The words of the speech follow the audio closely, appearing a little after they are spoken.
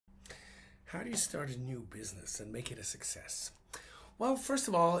How do you start a new business and make it a success? Well, first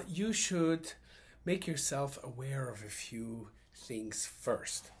of all, you should make yourself aware of a few things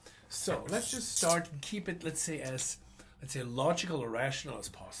first. So let's just start and keep it, let's say logical or rational as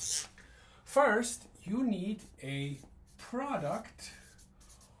possible. First, you need a product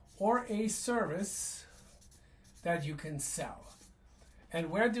or a service that you can sell. And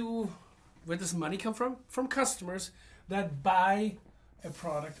where does money come from? From customers that buy a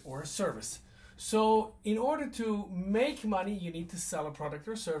product or a service. So in order to make money, you need to sell a product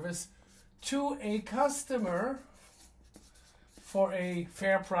or service to a customer for a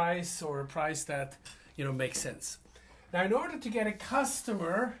fair price or a price that makes sense. Now, in order to get a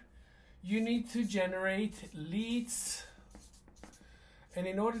customer, you need to generate leads. And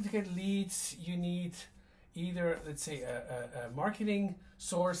in order to get leads, you need either, let's say, a marketing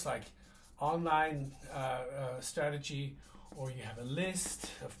source like online strategy, or you have a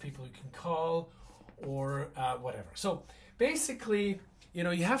list of people you can call, or whatever. So basically,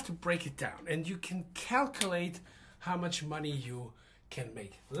 you have to break it down, and you can calculate how much money you can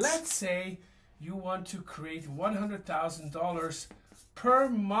make. Let's say you want to create $100,000 per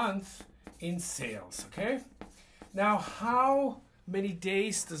month in sales, okay? Now, how many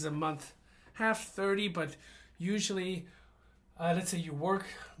days does a month have? 30, but usually, let's say you work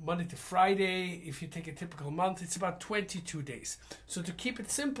Monday to Friday. If you take a typical month, it's about 22 days. So to keep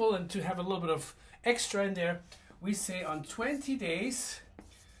it simple and to have a little bit of extra in there, we say on 20 days,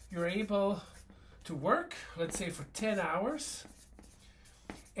 you're able to work, let's say for 10 hours.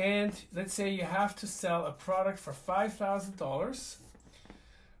 And let's say you have to sell a product for $5,000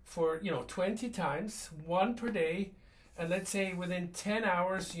 for 20 times, one per day. And let's say within 10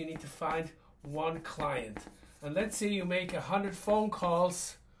 hours, you need to find one client. And let's say you make 100 phone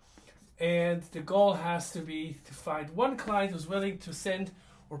calls, and the goal has to be to find one client who's willing to send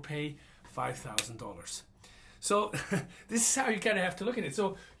or pay $5,000. So this is how you kind of have to look at it.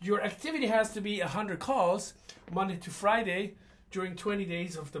 So your activity has to be 100 calls Monday to Friday during 20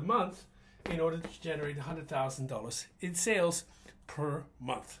 days of the month in order to generate $100,000 in sales per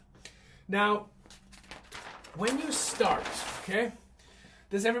month. Now, when you start, okay,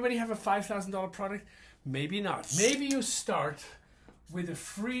 does everybody have a $5,000 product? Maybe not. Maybe you start with a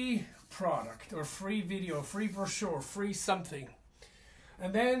free product or free video, free brochure, free something.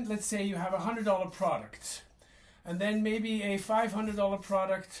 And then let's say you have a $100 product. And then maybe a $500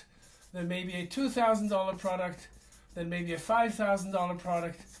 product, then maybe a $2,000 product, then maybe a $5,000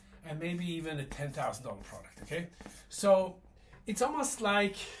 product, and maybe even a $10,000 product, okay? So it's almost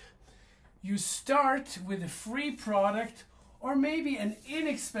like you start with a free product or maybe an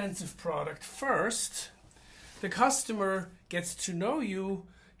inexpensive product first. The customer gets to know you,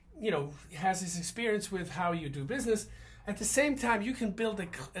 has his experience with how you do business. At the same time, you can build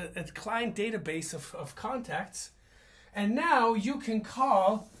a client database of contacts. And now you can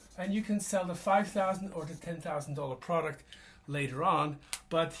call and you can sell the $5,000 or the $10,000 product later on.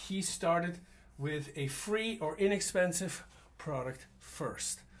 But he started with a free or inexpensive product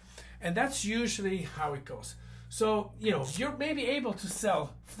first. And that's usually how it goes. So, you're maybe able to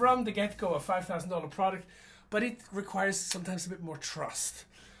sell from the get-go a $5,000 product, but it requires sometimes a bit more trust.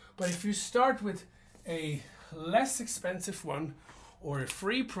 But if you start with a less expensive one or a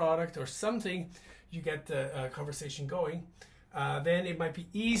free product or something, you get the conversation going, then it might be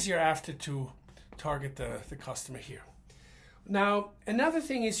easier after to target the customer here. Now, another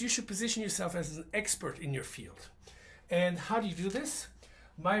thing is you should position yourself as an expert in your field. And how do you do this?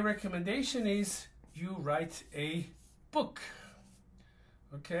 My recommendation is you write a book,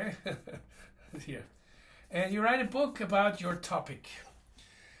 okay? Here. And you write a book about your topic.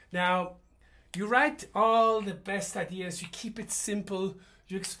 Now, you write all the best ideas, you keep it simple,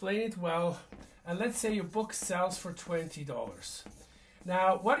 you explain it well, and let's say your book sells for $20.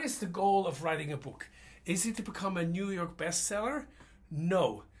 Now, what is the goal of writing a book? Is it to become a New York bestseller?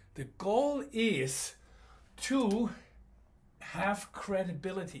 No. The goal is to have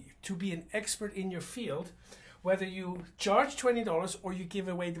credibility, to be an expert in your field. Whether you charge $20 or you give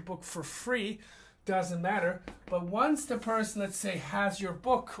away the book for free, doesn't matter. But once the person, let's say, has your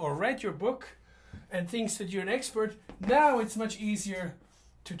book or read your book and thinks that you're an expert, now it's much easier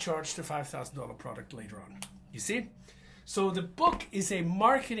to charge the $5,000 product later on. You see? So the book is a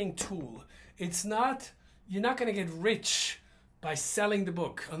marketing tool. It's not, you're not going to get rich by selling the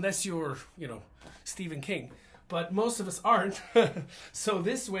book unless you're, Stephen King. But most of us aren't. So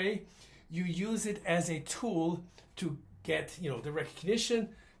this way, you use it as a tool to get, the recognition,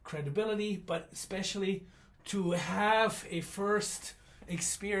 credibility, but especially to have a first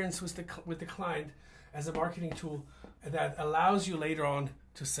experience with the client as a marketing tool that allows you later on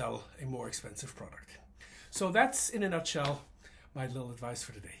to sell a more expensive product. So that's, in a nutshell, my little advice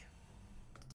for today.